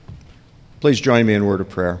Please join me in a word of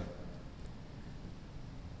prayer.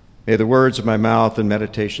 May the words of my mouth and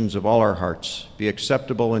meditations of all our hearts be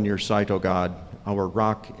acceptable in your sight, O God, our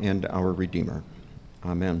rock and our Redeemer.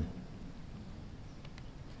 Amen.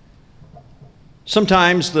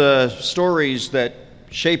 Sometimes the stories that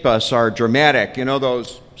shape us are dramatic,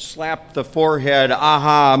 those slap the forehead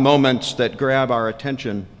aha moments that grab our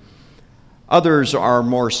attention. Others are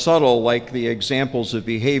more subtle, like the examples of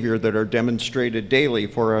behavior that are demonstrated daily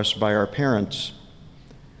for us by our parents.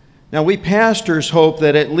 Now, we pastors hope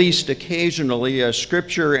that at least occasionally a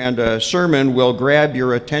scripture and a sermon will grab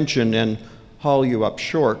your attention and haul you up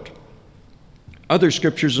short. Other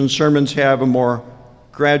scriptures and sermons have a more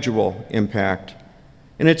gradual impact.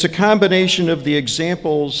 And it's a combination of the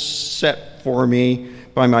examples set for me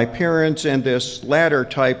by my parents and this latter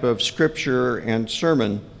type of scripture and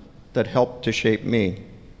sermon that helped to shape me.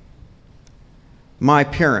 My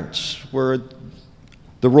parents were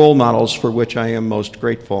the role models for which I am most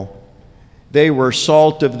grateful. They were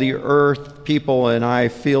salt of the earth people, and I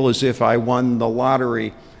feel as if I won the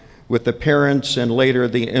lottery with the parents and later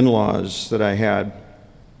the in-laws that I had.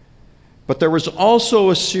 But there was also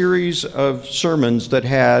a series of sermons that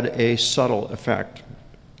had a subtle effect.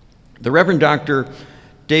 The Reverend Dr.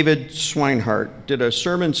 David Swinehart did a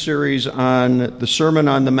sermon series on the Sermon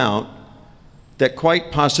on the Mount that quite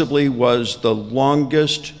possibly was the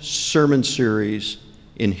longest sermon series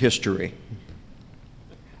in history.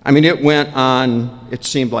 I mean, it went on, it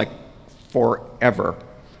seemed like forever.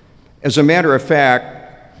 As a matter of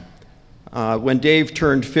fact, when Dave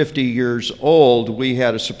turned 50 years old, we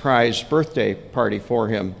had a surprise birthday party for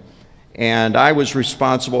him. And I was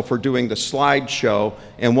responsible for doing the slideshow.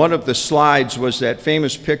 And one of the slides was that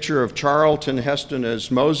famous picture of Charlton Heston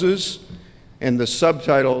as Moses. And the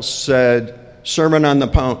subtitle said, Sermon on the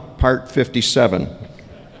Mount, Part 57.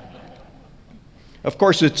 Of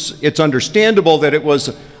course, it's understandable that it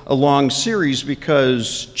was a long series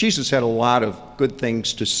because Jesus had a lot of good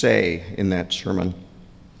things to say in that sermon.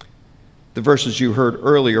 The verses you heard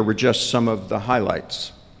earlier were just some of the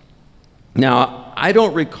highlights. Now, I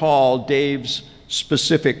don't recall Dave's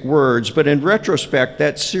specific words, but in retrospect,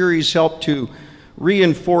 that series helped to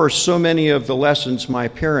reinforce so many of the lessons my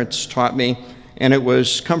parents taught me, and it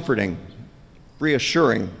was comforting,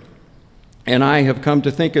 reassuring. And I have come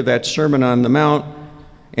to think of that Sermon on the Mount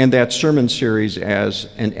and that sermon series as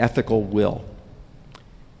an ethical will.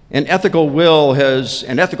 Ethical wills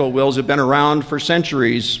have been around for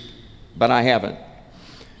centuries, but I haven't,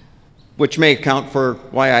 which may account for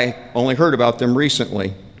why I only heard about them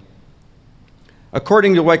recently.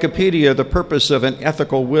 According to Wikipedia, the purpose of an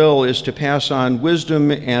ethical will is to pass on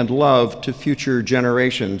wisdom and love to future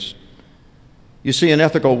generations. You see, an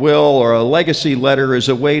ethical will or a legacy letter is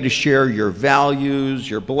a way to share your values,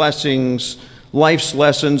 your blessings, life's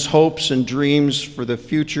lessons, hopes, and dreams for the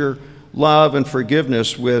future, love and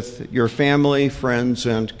forgiveness with your family, friends,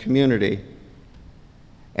 and community.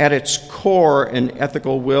 At its core, an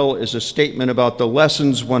ethical will is a statement about the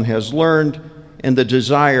lessons one has learned and the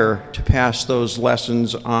desire to pass those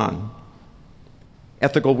lessons on.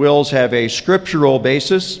 Ethical wills have a scriptural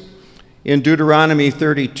basis. In Deuteronomy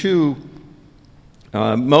 32,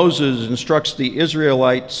 Moses instructs the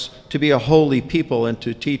Israelites to be a holy people and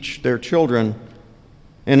to teach their children.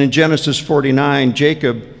 And in Genesis 49,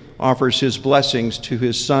 Jacob offers his blessings to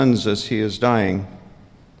his sons as he is dying.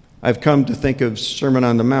 I've come to think of Sermon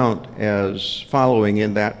on the Mount as following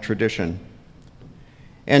in that tradition.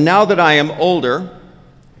 And now that I am older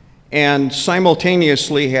and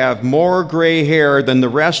simultaneously have more gray hair than the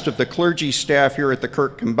rest of the clergy staff here at the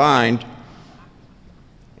Kirk combined,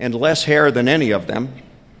 and less hair than any of them,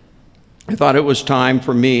 I thought it was time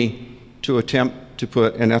for me to attempt to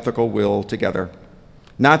put an ethical will together.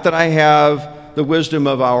 Not that I have the wisdom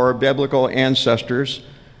of our biblical ancestors.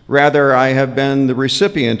 Rather, I have been the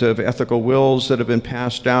recipient of ethical wills that have been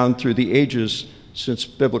passed down through the ages since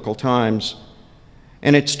biblical times,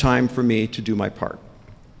 and it's time for me to do my part.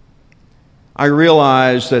 I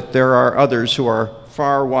realize that there are others who are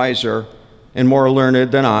far wiser and more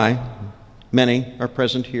learned than I. Many are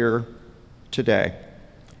present here today.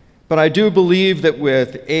 But I do believe that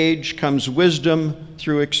with age comes wisdom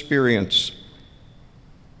through experience.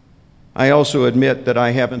 I also admit that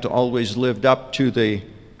I haven't always lived up to the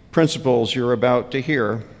principles you're about to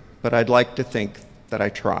hear, but I'd like to think that I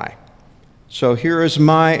try. So here is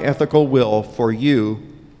my ethical will for you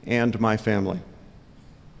and my family.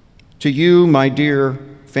 To you, my dear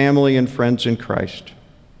family and friends in Christ,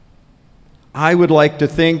 I would like to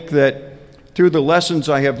think that through the lessons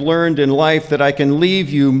I have learned in life that I can leave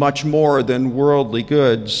you much more than worldly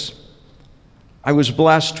goods. I was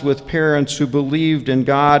blessed with parents who believed in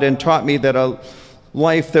God and taught me that a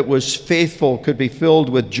life that was faithful could be filled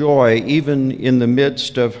with joy, even in the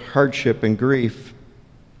midst of hardship and grief.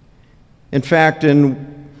 In fact,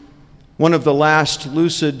 in one of the last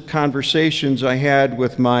lucid conversations I had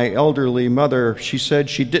with my elderly mother, she said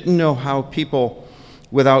she didn't know how people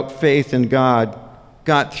without faith in God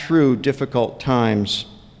got through difficult times,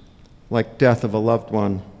 like death of a loved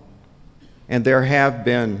one. And there have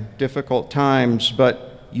been difficult times,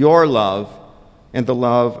 but your love and the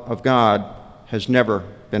love of God has never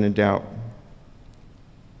been in doubt.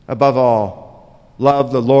 Above all,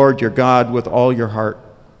 love the Lord your God with all your heart,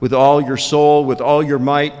 with all your soul, with all your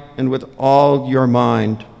might, and with all your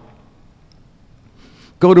mind.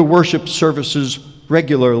 Go to worship services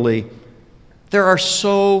regularly. There are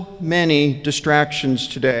so many distractions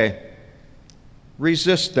today.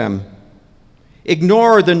 Resist them.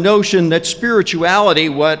 Ignore the notion that spirituality,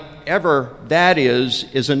 whatever that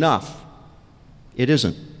is enough. It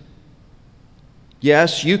isn't.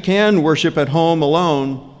 Yes, you can worship at home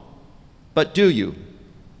alone, but do you?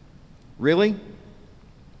 Really?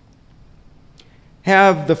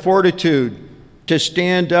 Have the fortitude to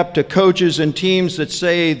stand up to coaches and teams that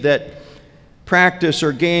say that practice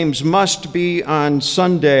or games must be on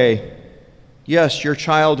Sunday. Yes, your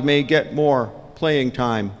child may get more playing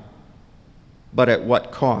time, but at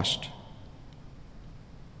what cost?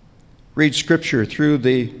 Read Scripture through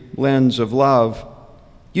the lens of love.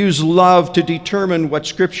 Use love to determine what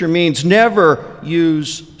Scripture means. Never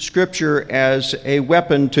use Scripture as a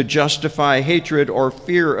weapon to justify hatred or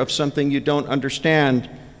fear of something you don't understand.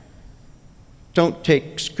 Don't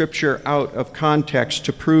take Scripture out of context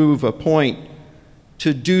to prove a point.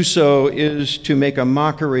 To do so is to make a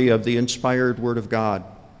mockery of the inspired Word of God.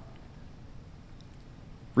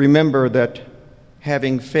 Remember that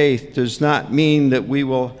having faith does not mean that we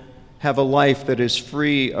will have a life that is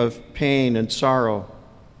free of pain and sorrow.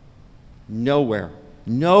 Nowhere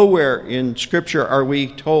in Scripture are we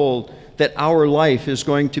told that our life is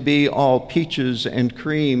going to be all peaches and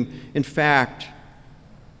cream. In fact,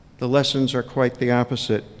 the lessons are quite the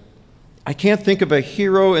opposite. I can't think of a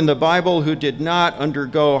hero in the Bible who did not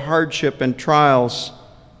undergo hardship and trials.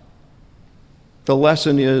 The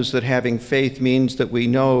lesson is that having faith means that we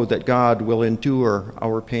know that God will endure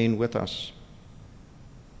our pain with us.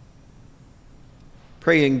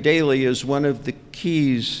 Praying daily is one of the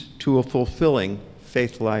keys to a fulfilling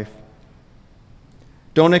faith life.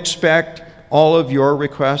 Don't expect all of your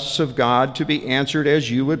requests of God to be answered as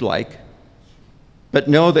you would like, but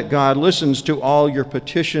know that God listens to all your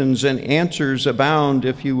petitions and answers abound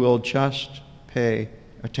if you will just pay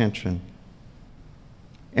attention.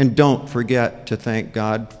 And don't forget to thank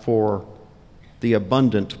God for the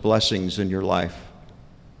abundant blessings in your life.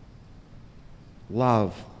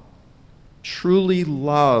 Love. Truly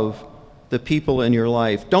love the people in your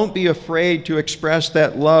life. Don't be afraid to express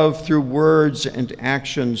that love through words and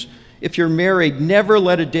actions. If you're married, never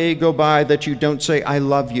let a day go by that you don't say, I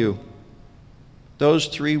love you. Those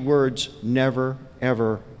 3 words never,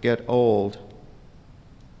 ever get old.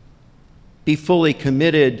 Be fully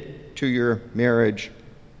committed to your marriage.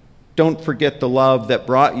 Don't forget the love that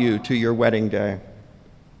brought you to your wedding day.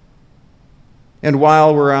 And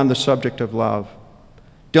while we're on the subject of love,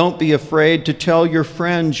 don't be afraid to tell your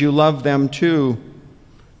friends you love them too.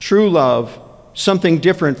 True love, something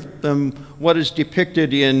different than what is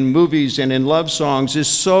depicted in movies and in love songs, is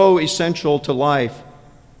so essential to life.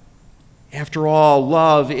 After all,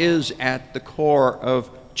 love is at the core of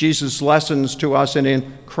Jesus' lessons to us and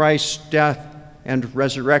in Christ's death and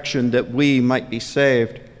resurrection that we might be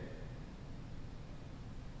saved.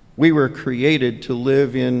 We were created to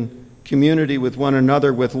live in community with one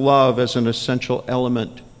another with love as an essential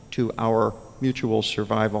element to our mutual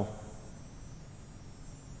survival.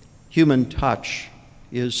 Human touch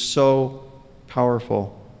is so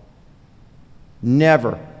powerful.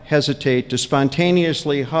 Never hesitate to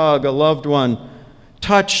spontaneously hug a loved one.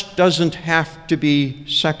 Touch doesn't have to be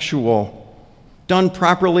sexual. Done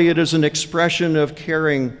properly, it is an expression of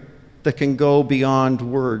caring that can go beyond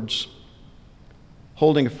words.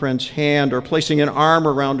 Holding a friend's hand or placing an arm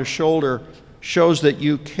around a shoulder shows that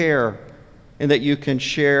you care and that you can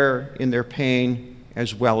share in their pain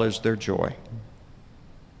as well as their joy.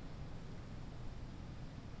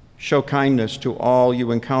 Show kindness to all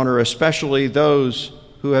you encounter, especially those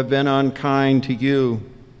who have been unkind to you.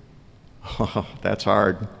 Oh, that's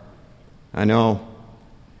hard. I know.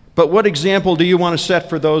 But what example do you want to set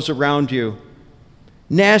for those around you?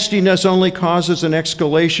 Nastiness only causes an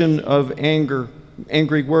escalation of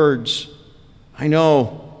angry words. I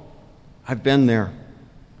know. I've been there.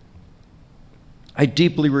 I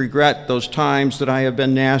deeply regret those times that I have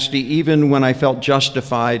been nasty, even when I felt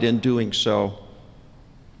justified in doing so.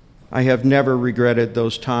 I have never regretted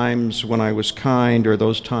those times when I was kind or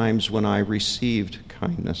those times when I received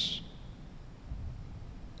kindness.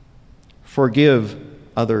 Forgive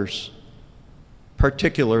others,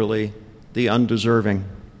 particularly the undeserving.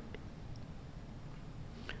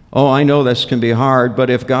 Oh, I know this can be hard,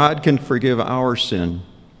 but if God can forgive our sin,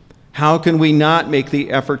 how can we not make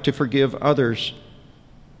the effort to forgive others?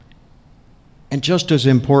 And just as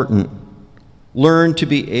important, learn to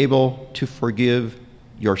be able to forgive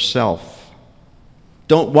yourself.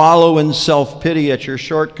 Don't wallow in self-pity at your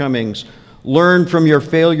shortcomings. Learn from your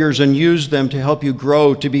failures and use them to help you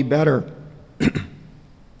grow to be better.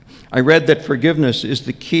 I read that forgiveness is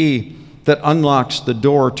the key that unlocks the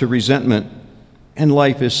door to resentment, and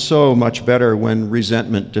life is so much better when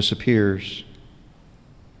resentment disappears.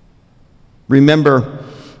 Remember,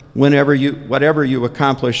 whatever you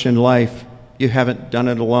accomplish in life, you haven't done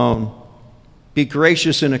it alone. Be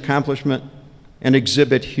gracious in accomplishment and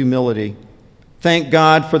exhibit humility. Thank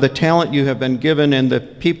God for the talent you have been given and the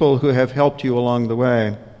people who have helped you along the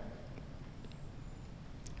way.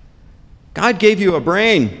 God gave you a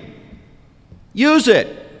brain. Use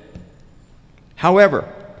it.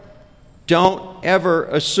 However, don't ever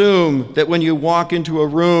assume that when you walk into a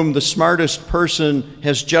room, the smartest person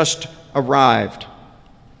has just arrived.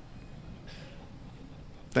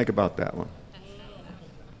 Think about that one.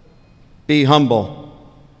 Be humble.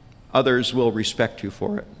 Others will respect you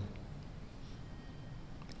for it.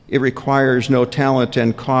 It requires no talent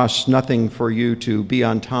and costs nothing for you to be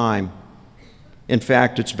on time. In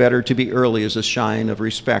fact, it's better to be early as a sign of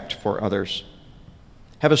respect for others.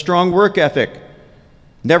 Have a strong work ethic.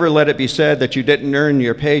 Never let it be said that you didn't earn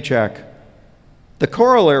your paycheck. The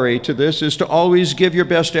corollary to this is to always give your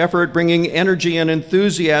best effort, bringing energy and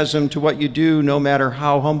enthusiasm to what you do, no matter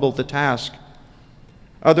how humble the task.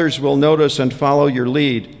 Others will notice and follow your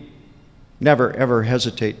lead. Never, ever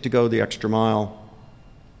hesitate to go the extra mile.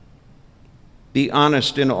 Be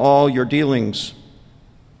honest in all your dealings.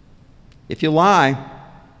 If you lie,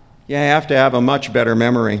 you have to have a much better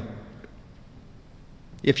memory.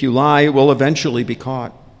 If you lie, it will eventually be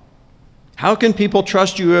caught. How can people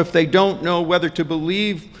trust you if they don't know whether to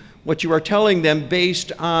believe what you are telling them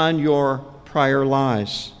based on your prior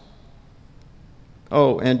lies?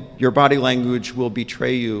 Oh, and your body language will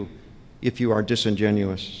betray you if you are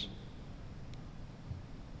disingenuous.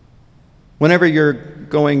 Whenever you're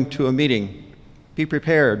going to a meeting, be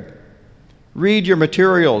prepared. Read your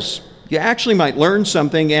materials. You actually might learn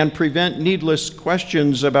something and prevent needless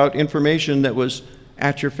questions about information that was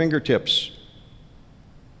at your fingertips.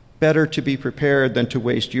 Better to be prepared than to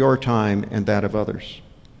waste your time and that of others.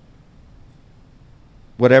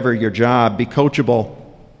 Whatever your job, be coachable.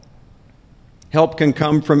 Help can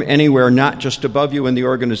come from anywhere, not just above you in the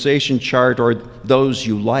organization chart or those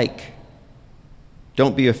you like.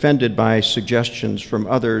 Don't be offended by suggestions from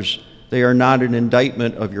others. They are not an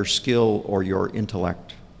indictment of your skill or your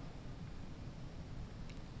intellect.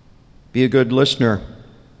 Be a good listener.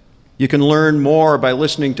 You can learn more by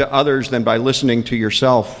listening to others than by listening to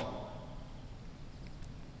yourself.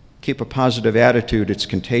 Keep a positive attitude. It's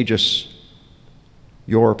contagious.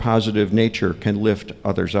 Your positive nature can lift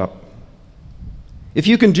others up. If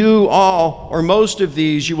you can do all or most of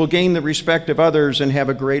these, you will gain the respect of others and have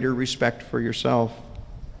a greater respect for yourself.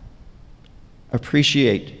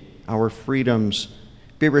 Appreciate our freedoms.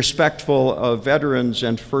 Be respectful of veterans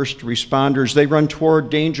and first responders. They run toward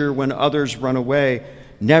danger when others run away.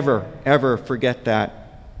 Never, ever forget that.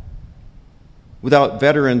 Without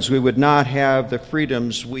veterans, we would not have the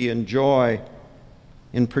freedoms we enjoy.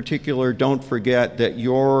 In particular, don't forget that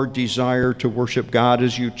your desire to worship God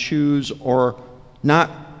as you choose or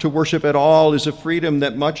not to worship at all is a freedom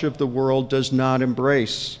that much of the world does not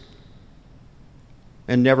embrace.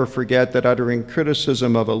 And never forget that uttering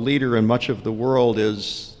criticism of a leader in much of the world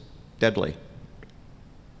is deadly.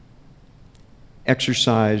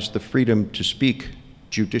 Exercise the freedom to speak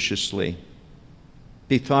judiciously.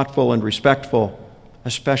 Be thoughtful and respectful,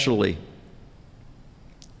 especially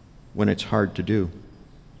when it's hard to do.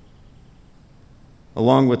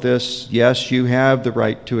 Along with this, yes, you have the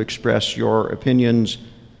right to express your opinions,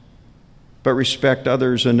 but respect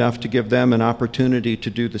others enough to give them an opportunity to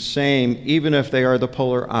do the same, even if they are the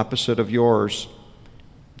polar opposite of yours.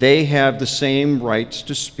 They have the same rights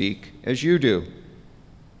to speak as you do.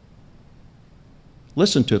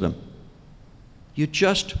 Listen to them. You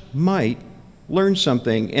just might learn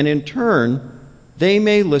something, and in turn, they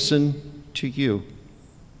may listen to you.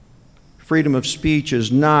 Freedom of speech is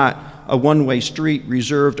not a one-way street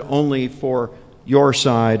reserved only for your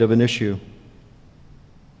side of an issue.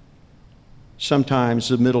 Sometimes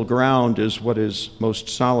the middle ground is what is most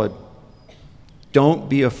solid. Don't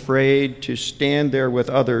be afraid to stand there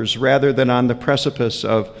with others rather than on the precipice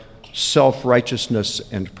of self-righteousness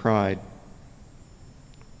and pride.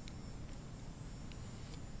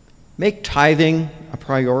 Make tithing a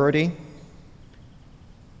priority.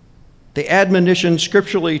 The admonition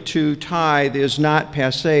scripturally to tithe is not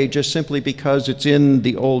passé just simply because it's in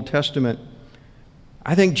the Old Testament.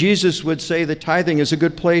 I think Jesus would say that tithing is a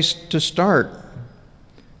good place to start.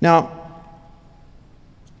 Now,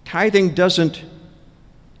 tithing doesn't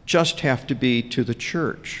just have to be to the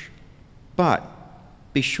church, but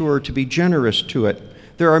be sure to be generous to it.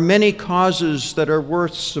 There are many causes that are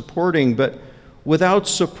worth supporting, but without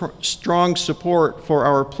strong support for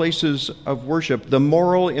our places of worship, the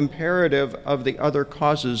moral imperative of the other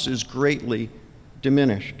causes is greatly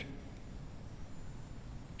diminished.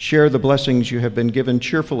 Share the blessings you have been given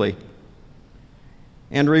cheerfully.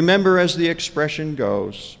 And remember, as the expression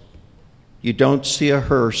goes, you don't see a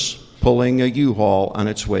hearse pulling a U-Haul on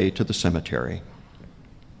its way to the cemetery.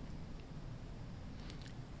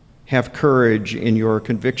 Have courage in your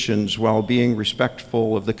convictions while being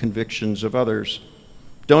respectful of the convictions of others.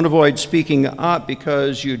 Don't avoid speaking up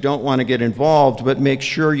because you don't want to get involved, but make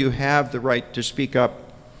sure you have the right to speak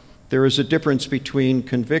up. There is a difference between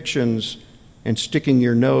convictions and sticking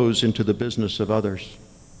your nose into the business of others.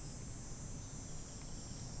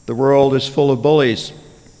 The world is full of bullies.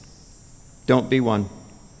 Don't be one.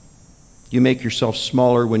 You make yourself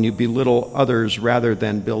smaller when you belittle others rather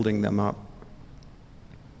than building them up.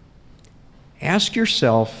 Ask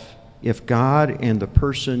yourself if God and the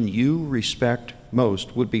person you respect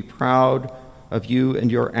most would be proud of you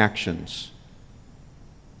and your actions.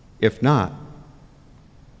 If not,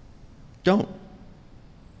 don't.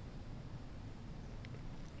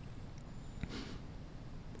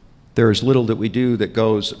 There is little that we do that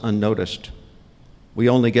goes unnoticed. We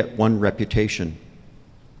only get one reputation.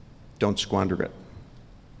 Don't squander it.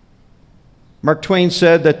 Mark Twain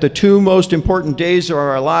said that the two most important days of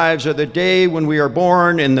our lives are the day when we are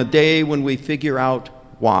born and the day when we figure out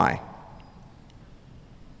why.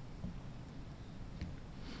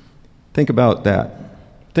 Think about that.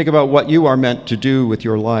 Think about what you are meant to do with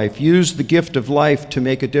your life. Use the gift of life to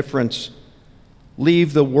make a difference.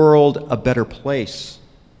 Leave the world a better place.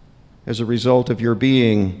 As a result of your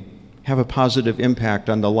being, have a positive impact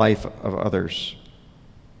on the life of others.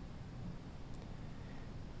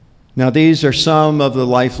 Now, these are some of the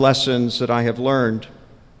life lessons that I have learned.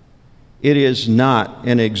 It is not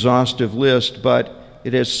an exhaustive list, but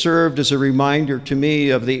it has served as a reminder to me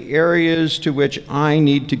of the areas to which I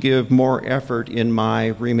need to give more effort in my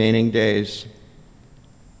remaining days.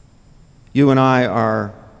 You and I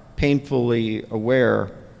are painfully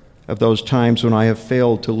aware of those times when I have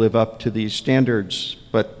failed to live up to these standards,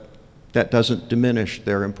 but that doesn't diminish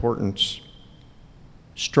their importance.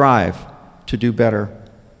 Strive to do better.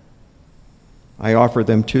 I offer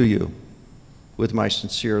them to you with my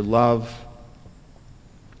sincere love,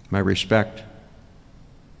 my respect,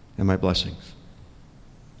 and my blessings.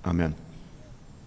 Amen.